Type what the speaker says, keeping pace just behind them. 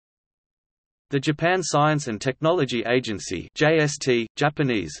The Japan Science and Technology Agency (JST,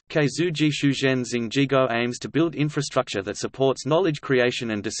 Japanese, Keizuji Shugen Zingjigo) aims to build infrastructure that supports knowledge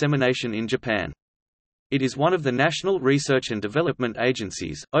creation and dissemination in Japan. It is one of the national research and development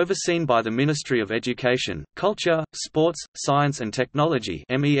agencies, overseen by the Ministry of Education, Culture, Sports, Science and Technology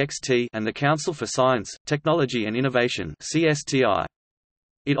and the Council for Science, Technology and Innovation (CSTI).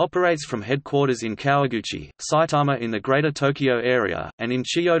 It operates from headquarters in Kawaguchi, Saitama in the Greater Tokyo Area, and in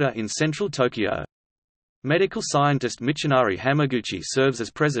Chiyoda in central Tokyo. Medical scientist Michinari Hamaguchi serves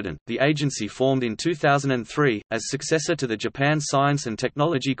as president. The agency formed in 2003, as successor to the Japan Science and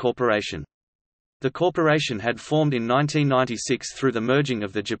Technology Corporation. The corporation had formed in 1996 through the merging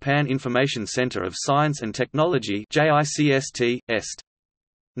of the Japan Information Center of Science and Technology (JICST, Est.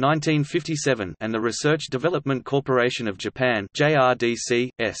 1957) and the Research Development Corporation of Japan (JRDC,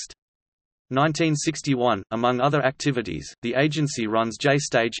 Est. 1961). Among other activities, the agency runs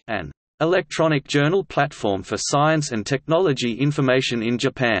JStage, an electronic journal platform for science and technology information in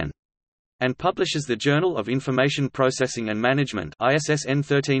Japan, and publishes the Journal of Information Processing and Management (ISSN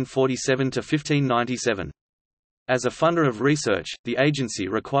 1347-1597). As a funder of research, the agency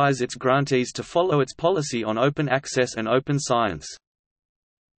requires its grantees to follow its policy on open access and open science.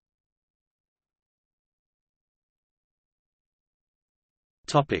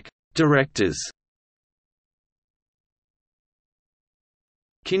 Directors: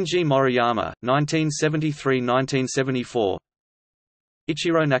 Kinji Moriyama, 1973–1974.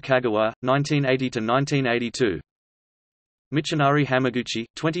 Ichiro Nakagawa, 1980–1982. Michinari Hamaguchi,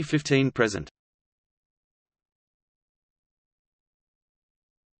 2015–present.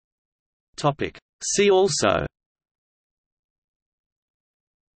 See also: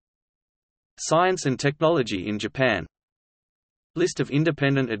 Science and technology in Japan. List of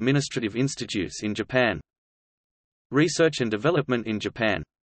independent administrative institutes in Japan. Research and development in Japan.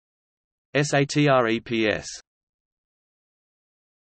 SATREPS